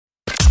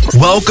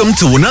Welcome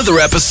to another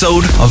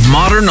episode of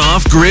Modern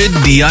Off-Grid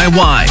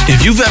DIY.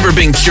 If you've ever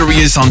been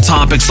curious on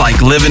topics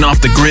like living off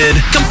the grid,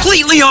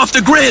 completely off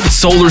the grid,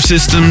 solar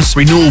systems,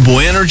 renewable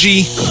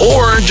energy,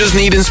 or just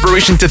need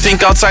inspiration to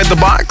think outside the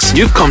box,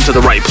 you've come to the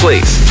right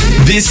place.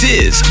 This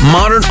is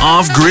Modern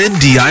Off-Grid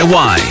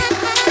DIY.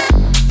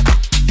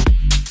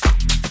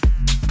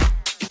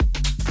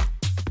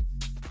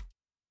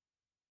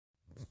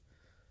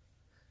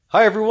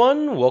 Hi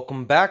everyone,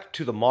 welcome back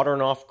to the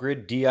Modern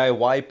Off-Grid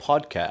DIY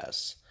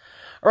podcast.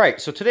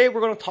 Alright, so today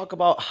we're going to talk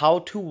about how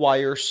to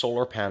wire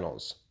solar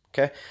panels.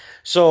 Okay,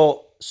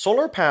 so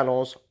solar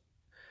panels,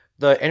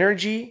 the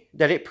energy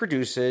that it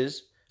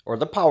produces, or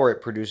the power it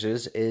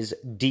produces, is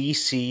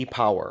DC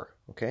power.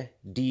 Okay,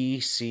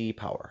 DC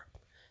power.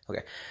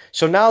 Okay,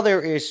 so now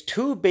there is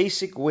two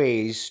basic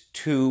ways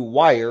to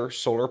wire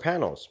solar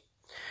panels.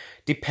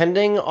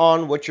 Depending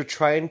on what you're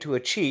trying to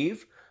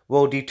achieve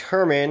will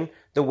determine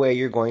the way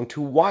you're going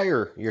to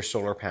wire your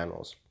solar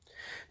panels.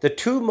 The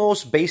two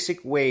most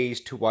basic ways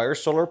to wire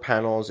solar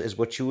panels is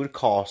what you would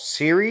call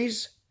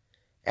series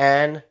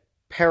and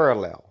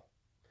parallel.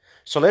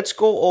 So let's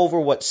go over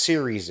what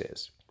series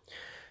is.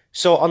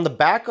 So on the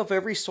back of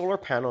every solar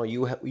panel,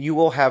 you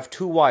will have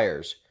two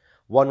wires.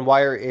 One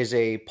wire is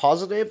a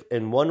positive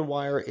and one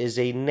wire is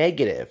a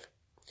negative.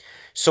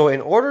 So in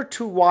order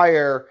to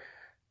wire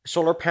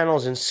solar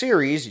panels in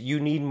series, you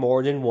need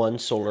more than one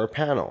solar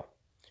panel.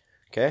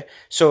 Okay,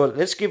 so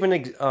let's give an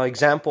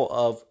example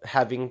of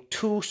having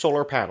two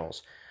solar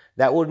panels.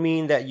 That would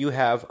mean that you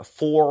have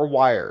four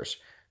wires,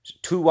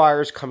 two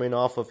wires coming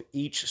off of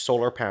each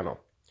solar panel.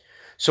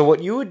 So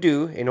what you would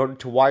do in order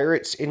to wire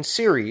it in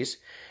series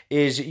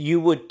is you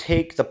would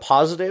take the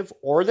positive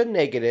or the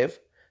negative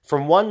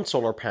from one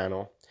solar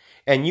panel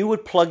and you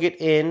would plug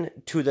it in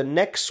to the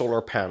next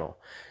solar panel.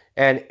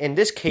 And in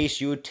this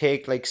case, you would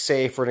take, like,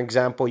 say, for an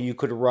example, you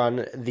could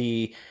run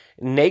the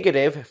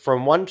negative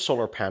from one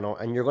solar panel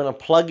and you're going to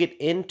plug it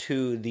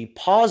into the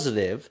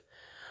positive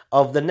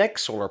of the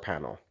next solar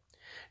panel.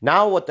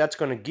 Now what that's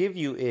going to give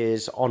you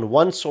is on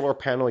one solar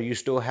panel you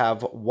still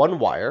have one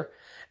wire,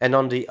 and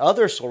on the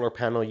other solar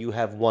panel you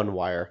have one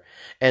wire,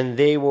 and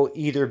they will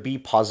either be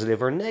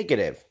positive or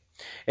negative.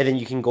 And then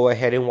you can go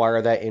ahead and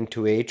wire that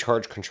into a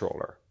charge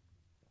controller.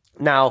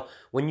 Now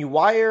when you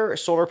wire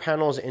solar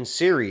panels in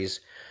series,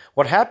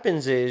 what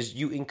happens is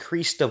you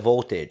increase the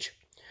voltage.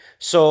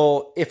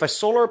 So if a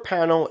solar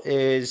panel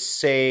is,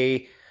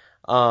 say,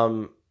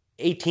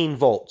 18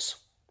 volts,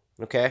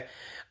 okay,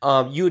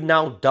 you would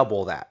now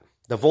double that.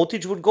 The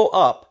voltage would go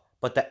up,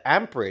 but the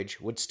amperage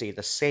would stay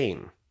the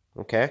same,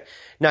 okay?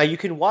 Now you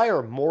can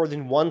wire more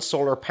than one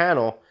solar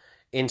panel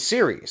in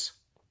series.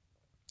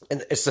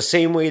 And it's the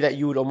same way that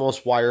you would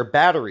almost wire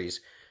batteries.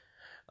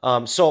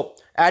 So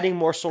adding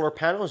more solar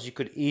panels, you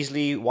could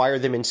easily wire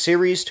them in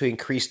series to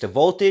increase the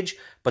voltage,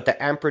 but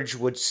the amperage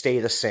would stay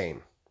the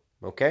same,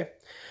 okay?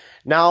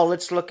 Now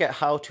let's look at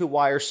how to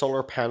wire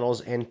solar panels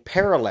in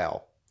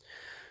parallel.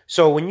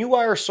 So when you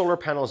wire solar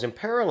panels in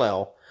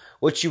parallel,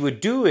 what you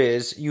would do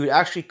is you would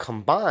actually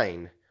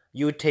combine.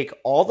 You would take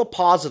all the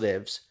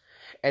positives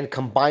and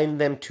combine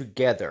them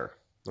together.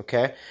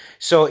 Okay?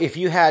 So if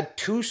you had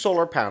two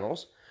solar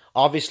panels,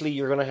 obviously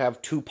you're going to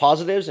have two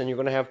positives and you're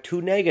going to have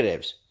two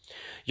negatives.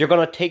 You're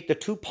going to take the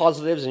two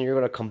positives and you're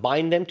going to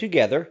combine them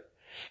together.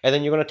 And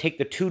then you're going to take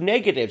the two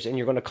negatives and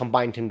you're going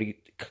to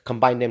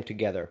combine them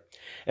together.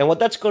 And what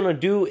that's going to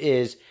do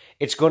is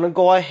it's going to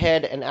go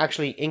ahead and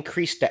actually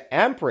increase the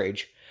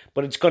amperage,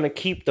 but it's going to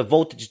keep the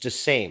voltage the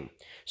same.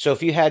 So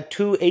if you had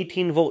two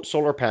 18-volt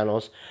solar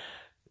panels,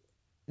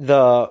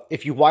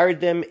 if you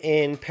wired them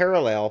in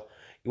parallel,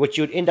 what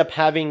you would end up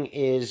having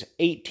is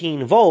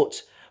 18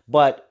 volts,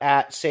 but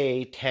at,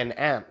 say, 10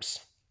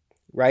 amps.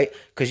 Right?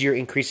 Because you're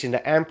increasing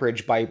the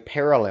amperage by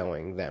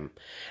paralleling them.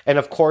 And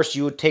of course,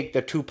 you would take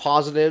the two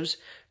positives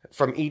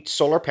from each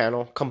solar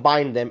panel,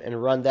 combine them,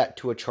 and run that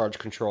to a charge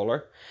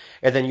controller.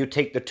 And then you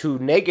take the two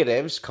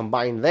negatives,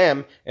 combine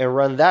them, and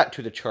run that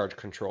to the charge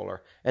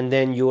controller. And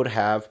then you would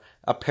have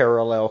a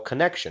parallel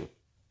connection.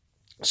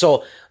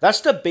 So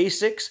that's the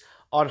basics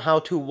on how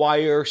to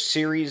wire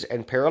series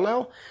and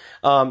parallel.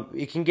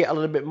 It can get a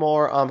little bit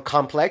more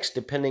complex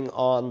depending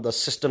on the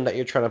system that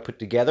you're trying to put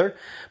together.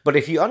 But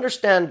if you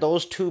understand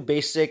those two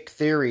basic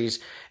theories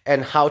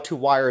and how to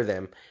wire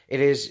them,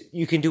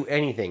 you can do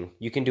anything.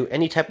 You can do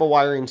any type of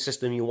wiring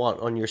system you want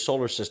on your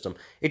solar system.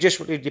 It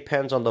just really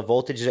depends on the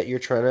voltage that you're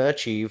trying to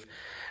achieve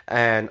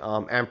and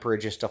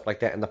amperage and stuff like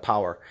that and the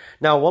power.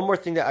 Now, one more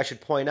thing that I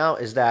should point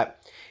out is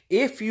that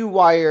if you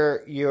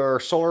wire your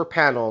solar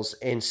panels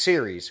in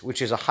series,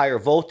 which is a higher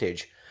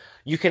voltage,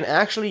 you can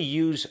actually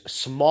use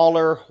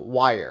smaller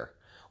wire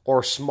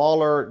or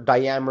smaller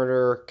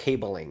diameter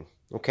cabling,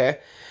 okay?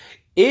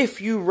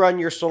 If you run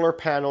your solar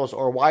panels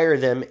or wire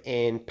them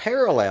in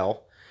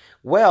parallel,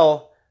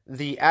 well,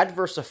 the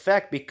adverse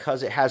effect,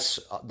 because it has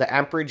the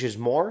amperage is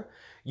more,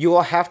 you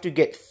will have to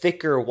get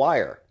thicker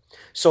wire.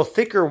 So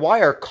thicker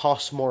wire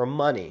costs more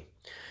money.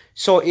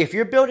 So if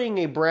you're building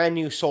a brand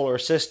new solar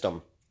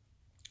system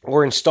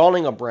or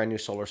installing a brand new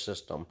solar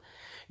system,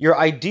 your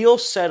ideal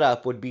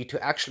setup would be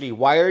to actually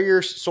wire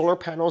your solar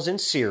panels in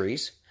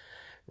series,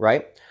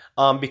 right?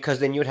 Because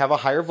then you would have a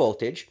higher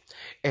voltage.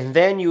 And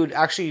then you would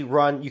actually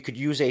you could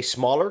use a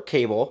smaller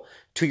cable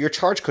to your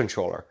charge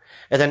controller.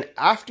 And then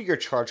after your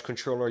charge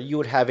controller, you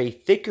would have a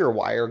thicker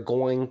wire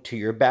going to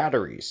your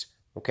batteries.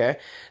 Okay?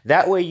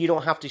 That way you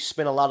don't have to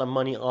spend a lot of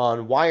money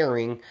on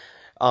wiring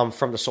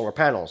from the solar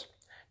panels.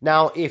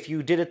 Now, if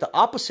you did it the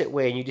opposite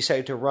way and you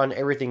decided to run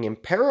everything in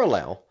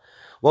parallel,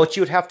 what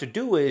you would have to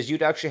do is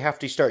you'd actually have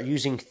to start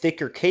using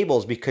thicker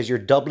cables because you're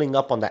doubling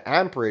up on the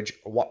amperage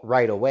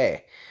right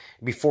away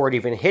before it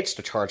even hits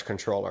the charge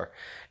controller.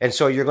 And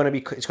so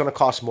it's going to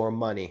cost more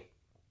money.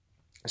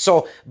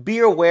 So be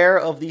aware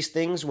of these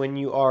things when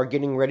you are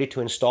getting ready to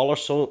install a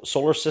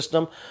solar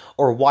system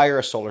or wire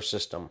a solar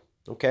system.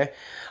 Okay?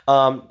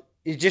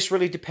 It just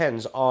really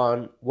depends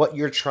on what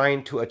you're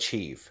trying to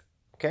achieve.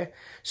 Okay?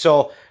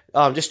 So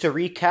just to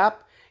recap,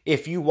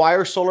 if you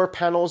wire solar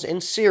panels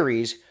in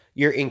series,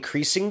 you're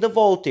increasing the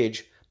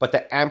voltage, but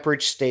the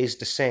amperage stays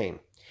the same.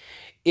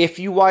 If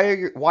you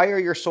wire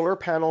your solar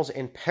panels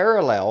in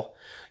parallel,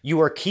 you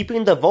are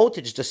keeping the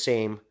voltage the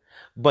same,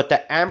 but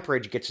the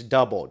amperage gets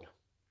doubled.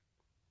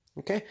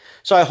 Okay,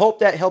 so I hope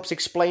that helps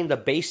explain the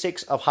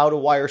basics of how to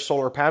wire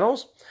solar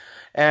panels.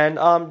 And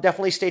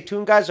definitely stay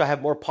tuned, guys. I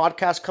have more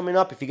podcasts coming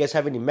up. If you guys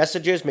have any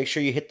messages, make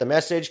sure you hit the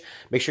message.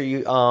 Make sure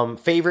you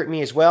favorite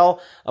me as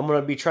well. I'm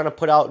going to be trying to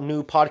put out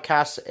new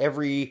podcasts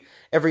every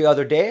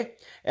other day.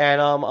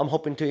 And I'm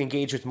hoping to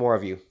engage with more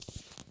of you.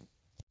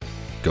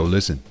 Go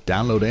listen,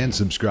 download, and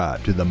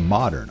subscribe to the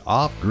Modern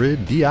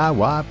Off-Grid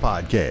DIY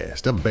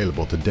Podcast,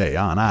 available today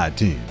on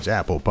iTunes,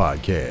 Apple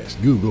Podcasts,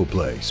 Google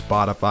Play,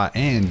 Spotify,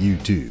 and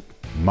YouTube.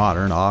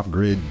 Modern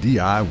Off-Grid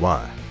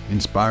DIY,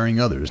 inspiring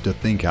others to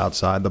think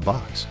outside the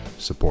box.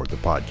 Support the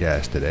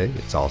podcast today.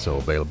 It's also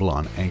available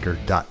on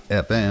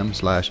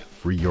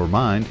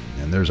anchor.fm/freeyourmind,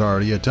 and there's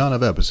already a ton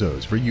of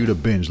episodes for you to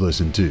binge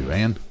listen to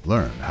and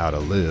learn how to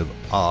live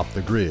off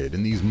the grid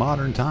in these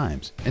modern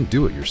times and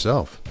do it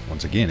yourself.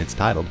 Once again, it's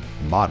titled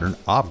Modern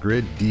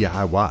Off-Grid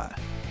DIY.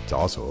 It's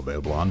also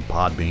available on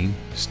Podbean,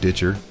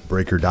 Stitcher,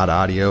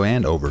 Breaker.audio,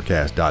 and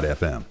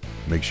Overcast.fm.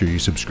 Make sure you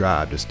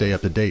subscribe to stay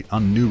up to date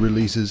on new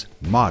releases.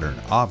 Modern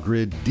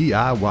Off-Grid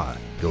DIY.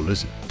 Go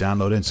listen,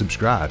 download, and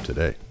subscribe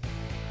today.